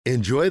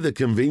Enjoy the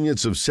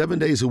convenience of 7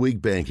 days a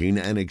week banking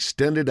and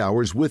extended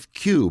hours with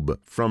Cube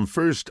from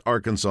First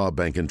Arkansas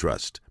Bank and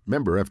Trust.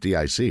 Member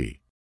FDIC.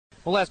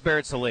 Well, that's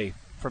Barrett Sallee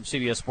from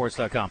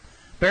CBSSports.com.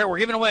 Barrett, we're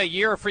giving away a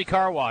year of free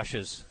car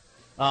washes.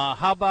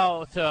 How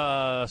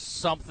about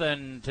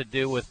something to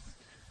do with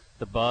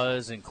the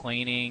buzz and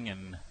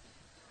cleaning,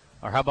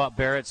 or how about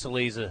Barrett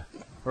Sallee's a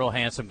real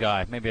handsome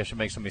guy? Maybe I should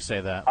make somebody say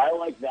that. I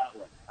like that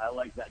one. I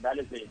like that. That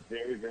is a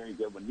very, very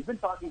good one. You've been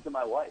talking to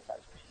my wife,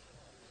 actually.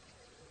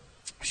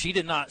 She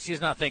did not. She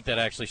does not think that,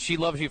 actually. She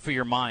loves you for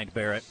your mind,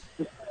 Barrett.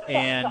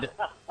 And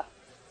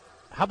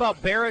how about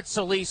Barrett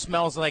Sallee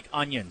smells like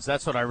onions?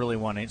 That's what I really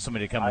want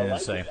somebody to come in and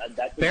say.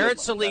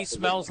 Barrett Sallee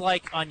smells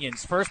like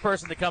onions. First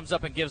person that comes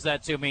up and gives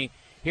that to me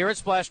here at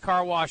Splash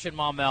Car Wash in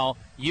Maumelle.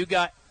 You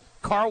got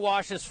car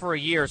washes for a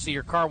year, so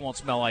your car won't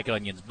smell like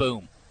onions.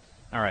 Boom.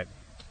 All right.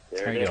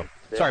 There you go.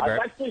 Sorry,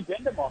 Barrett. I've actually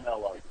been to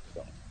Maumelle,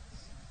 Arkansas.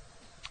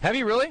 Have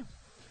you really?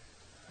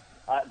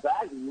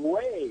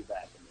 Way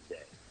back in the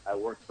day, I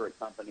worked for a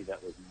company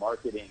that was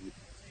marketing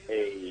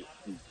a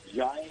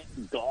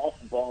giant golf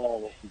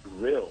ball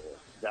grill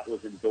that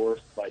was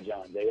endorsed by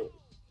John Daly.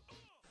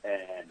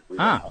 And we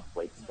went out and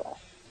played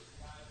golf.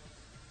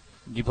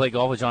 Did you play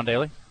golf with John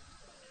Daly?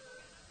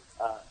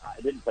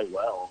 I didn't play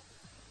well,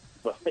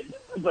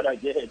 but I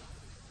did.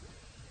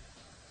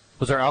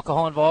 Was there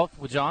alcohol involved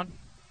with John?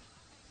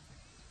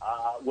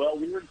 Well,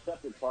 we were in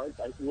separate parts.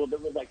 There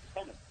was like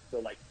tennis,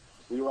 so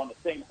we were on the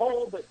same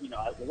hole, but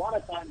a lot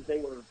of times they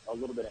were a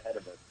little bit ahead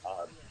of us.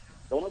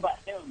 Don't know about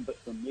him, but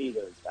for me,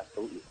 there's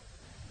absolutely.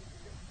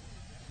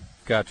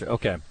 Gotcha.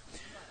 Okay.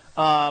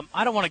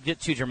 I don't want to get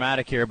too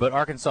dramatic here, but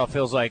Arkansas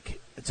feels like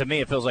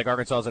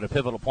Arkansas is at a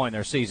pivotal point in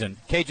their season.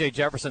 KJ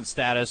Jefferson's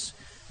status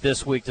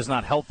this week does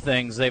not help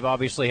things. They've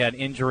obviously had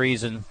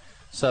injuries and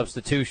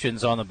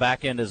substitutions on the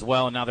back end as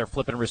well, and now they're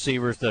flipping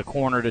receivers to the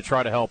corner to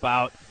try to help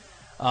out.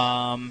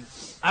 I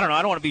don't know.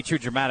 I don't want to be too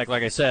dramatic,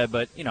 like I said,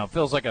 but it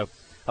feels like a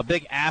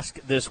big ask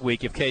this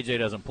week if KJ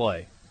doesn't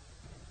play.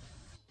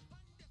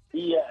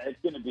 Yeah,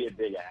 it's going to be a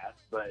big ask,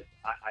 but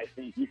I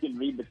think you can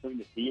read between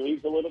the tea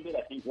leaves a little bit.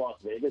 I think Las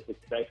Vegas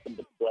expects him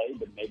to play,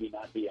 but maybe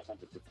not be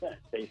 100%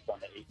 based on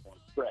the 8-point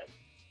spread,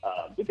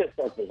 because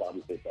Starkville's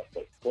obviously the best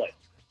place to play.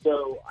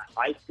 So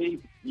I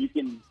think you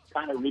can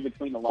kind of read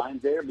between the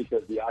lines there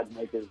because the odds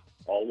makers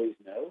always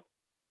know.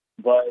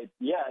 But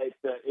yeah,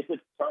 it's a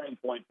turning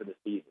point for the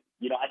season.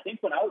 I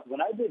think when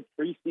I did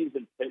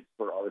preseason picks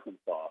for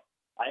Arkansas,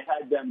 I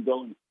had them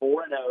going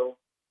 4-0,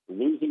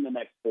 losing the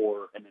next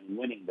 4, and then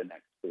winning the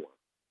next 4.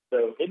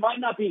 So it might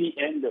not be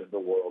the end of the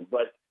world,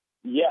 but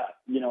yeah,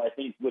 I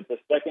think with the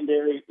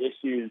secondary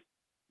issues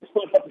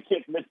put up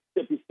against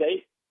Mississippi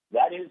State,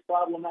 that is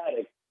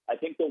problematic. I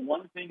think the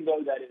one thing,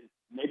 though, that is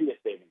maybe a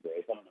saving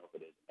grace, I don't know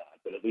if it is or not,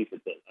 but at least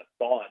it's a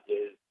thought,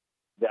 is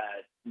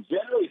that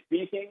generally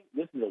speaking,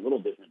 this is a little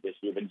different this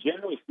year, but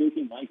generally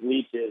speaking, Mike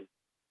Leach's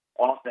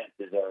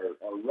offenses are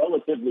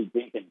relatively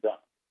dink and dunk.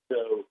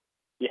 So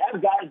you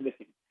have guys that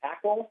can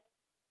tackle,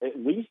 at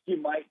least you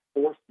might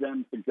force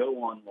them to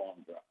go on long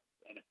drives.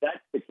 And if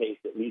that's the case,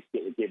 at least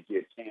it gives you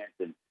a chance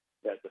to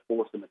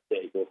force a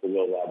mistake or for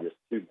Will Rogers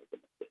to make a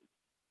mistake.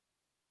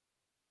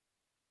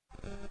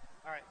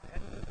 All right.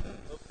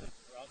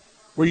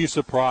 Were you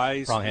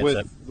surprised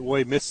with the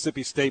way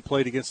Mississippi State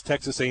played against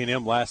Texas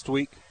A&M last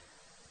week?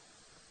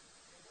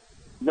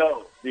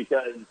 No,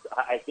 because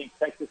I think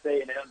Texas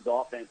A&M's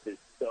offense is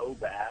so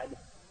bad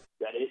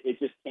that it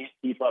just can't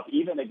keep up,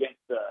 even against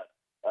a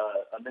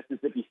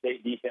Mississippi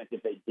State defense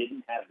if they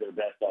didn't have their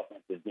best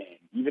offensive game,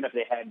 even if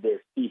they had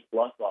their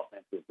C-plus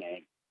offensive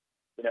game.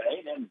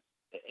 A&M's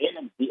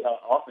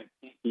offense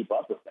can't keep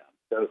up with them.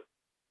 So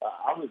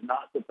I was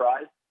not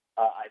surprised.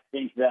 I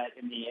think that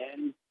in the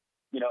end,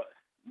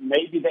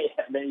 maybe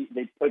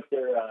they put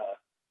their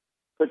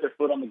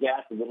foot on the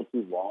gas a little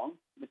too long.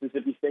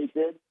 Mississippi State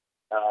did.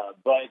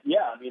 But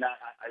yeah,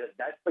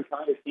 that's the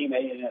kind of team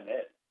A&M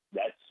is.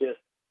 That's just,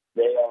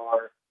 they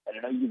are, and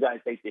I know you guys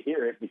hate to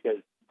hear it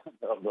because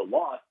of the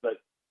loss, but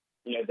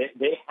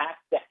they have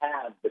to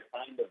have the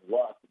kind of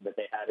luck that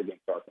they had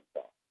against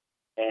Arkansas,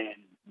 and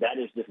that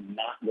is just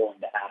not going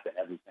to happen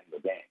every single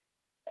game,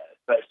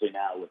 especially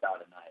now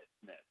without Anaya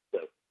Smith.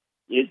 So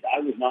I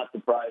was not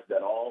surprised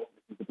at all.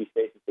 Mississippi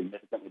State's a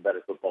significantly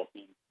better football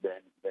team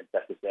than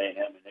Texas A&M,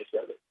 and they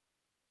showed it.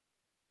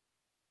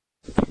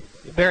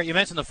 Barrett, you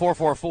mentioned the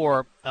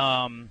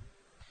 4-4-4.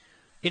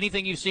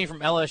 Anything you've seen from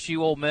LSU,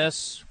 Ole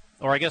Miss,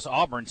 or I guess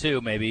Auburn too,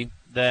 maybe,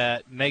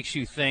 that makes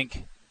you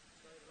think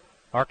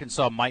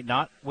Arkansas might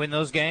not win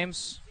those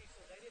games?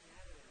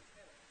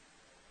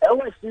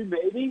 LSU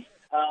maybe,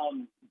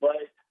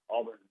 but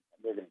Auburn,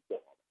 they're going to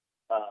kill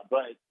Auburn.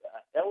 But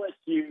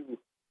LSU,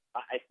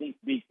 I think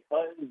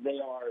because they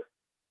are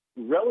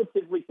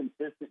relatively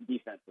consistent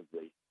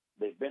defensively,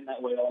 they've been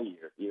that way all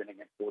year, even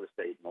against Florida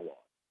State in the loss.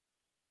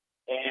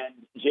 And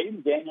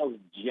Jaden Daniels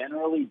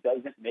generally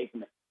doesn't make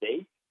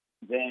mistakes,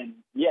 then,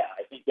 yeah,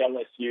 I think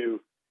LSU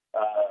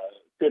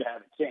could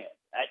have a chance.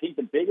 I think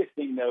the biggest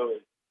thing, though,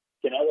 is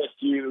can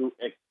LSU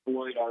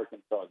exploit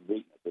Arkansas's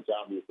weakness, which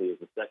obviously is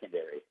the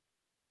secondary.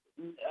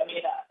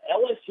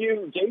 LSU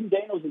LSU, Jaden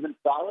Daniels has been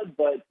solid,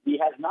 but he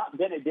has not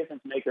been a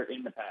difference maker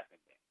in the passing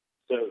game.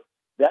 So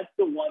that's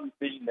the one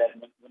thing that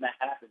when that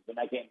happens, when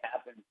that game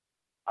happens,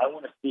 I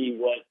want to see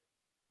what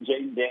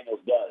Jaden Daniels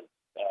does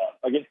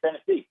against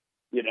Tennessee.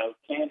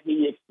 Can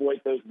he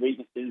exploit those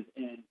weaknesses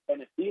in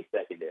Tennessee's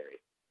secondary?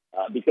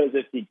 Because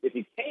if he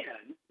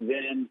can,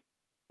 then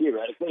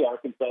theoretically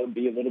Arkansas would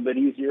be a little bit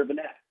easier of an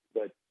act.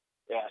 But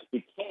if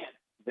he can't,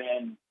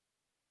 then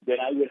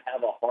I would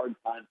have a hard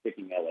time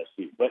picking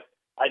LSU. But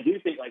I do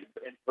think,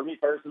 for me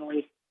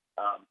personally,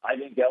 I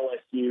think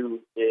LSU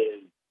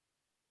is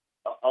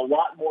a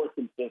lot more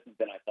consistent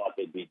than I thought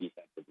they'd be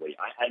defensively.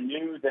 I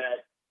knew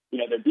that,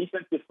 their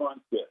defensive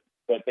front's good,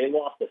 but they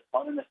lost a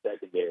ton in the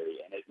secondary,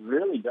 and it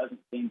really doesn't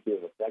seem to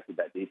have affected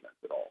that defense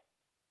at all.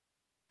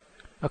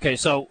 Okay,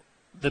 so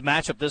the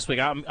matchup this week,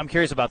 I'm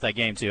curious about that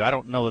game, too. I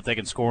don't know that they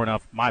can score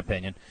enough, in my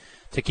opinion,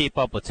 to keep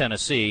up with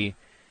Tennessee.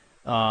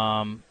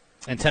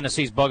 And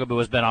Tennessee's bugaboo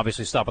has been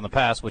obviously stopping the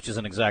pass, which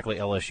isn't exactly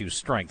LSU's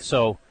strength.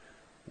 So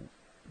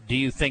do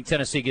you think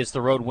Tennessee gets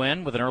the road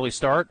win with an early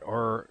start,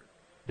 or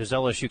does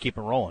LSU keep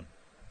it rolling?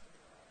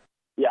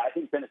 Yeah, I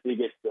think Tennessee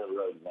gets the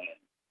road win.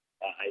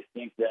 I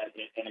think that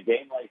in a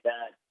game like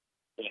that,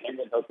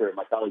 Hendon Hooker,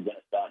 my colleague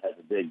Dennis Scott has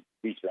a big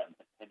feature on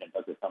Hendon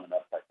Hooker coming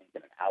up, I think,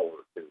 in an hour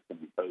or two. It's going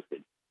to be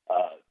posted.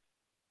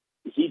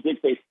 He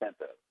dictates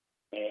tempo.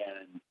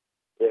 And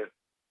if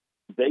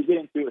they get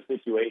into a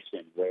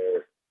situation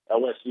where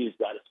LSU's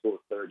got to score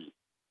 30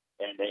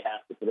 and they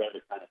have to throw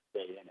to kind of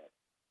stay in it,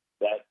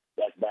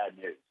 that's bad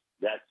news.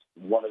 That's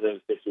one of those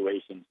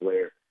situations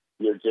where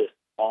you're just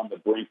on the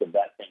brink of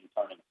that thing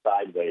turning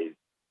sideways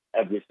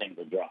every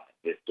single drive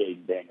if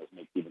Jaden Daniels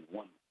makes even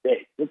one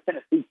mistake. This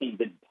Tennessee team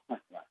didn't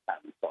punt last time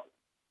we saw them.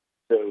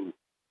 So,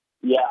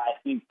 yeah, I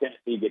think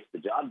Tennessee gets the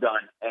job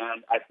done,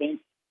 and I think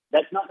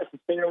that's not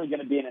necessarily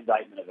going to be an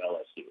indictment of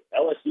LSU.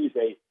 LSU's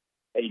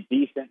a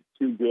decent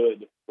to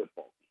good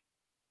football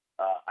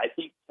team. I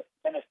think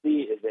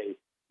Tennessee is a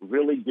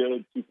really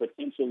good to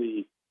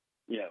potentially,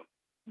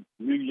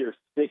 New Year's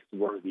Six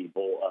worthy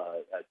bowl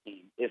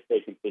team if they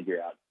can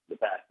figure out the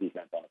pass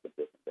defense on a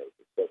consistent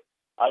basis. So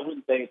I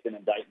wouldn't say it's an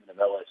indictment of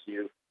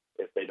LSU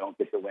if they don't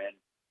get the win.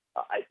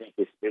 I think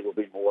it will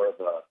be more of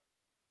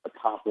a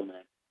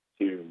compliment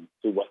to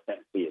what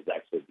Tennessee has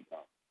actually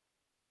become.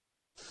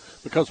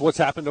 Because what's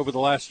happened over the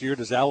last year,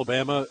 does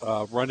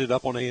Alabama run it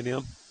up on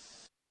A&M?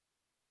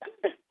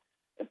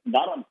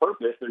 Not on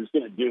purpose. They're just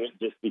going to do it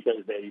just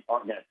because they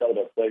aren't going to tell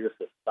their players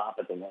to stop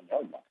at the 1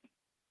 yard line.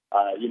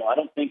 I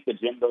don't think the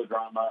Jimbo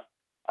drama,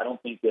 I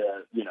don't think,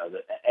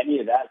 any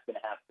of that's going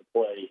to have to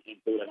play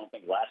into it. I don't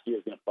think last year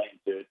is going to play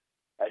into it.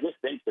 I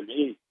just think, to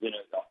me,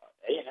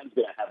 A&M's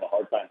going to have a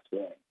hard time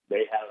scoring.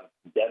 They have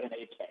Devin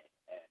A. Chain,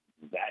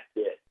 and that's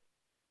it.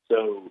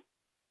 So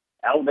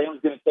Alabama's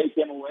going to take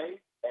him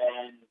away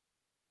and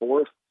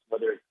force,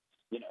 whether it's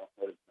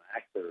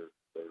Max or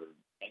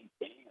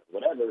King or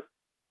whatever,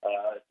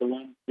 to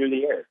win through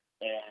the air.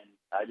 And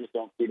I just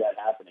don't see that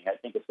happening. I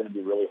think it's going to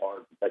be really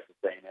hard for Texas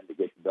A&M to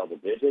get to double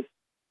digits.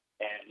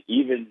 And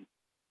even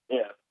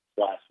if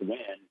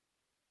 /when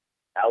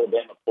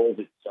Alabama pulls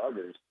its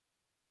starters,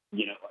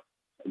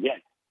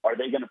 again, are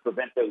they going to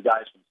prevent those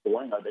guys from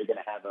scoring? Are they going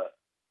to have a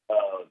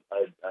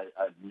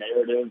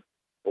narrative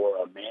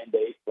or a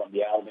mandate from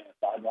the Alabama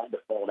sideline to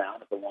fall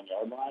down at the 1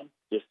 yard line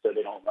just so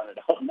they don't run it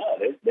up? No,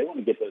 they want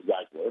to get those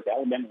guys work.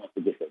 Alabama wants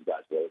to get those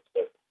guys work.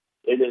 So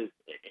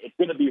it's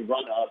going to be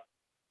run up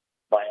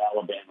by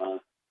Alabama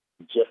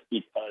just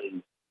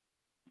because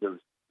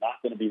there's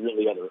not going to be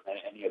really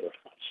any other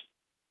option.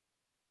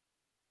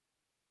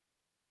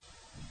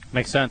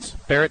 Makes sense.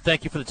 Barrett,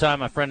 thank you for the time,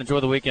 my friend. Enjoy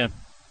the weekend.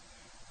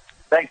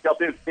 Thanks, y'all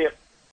too. See you.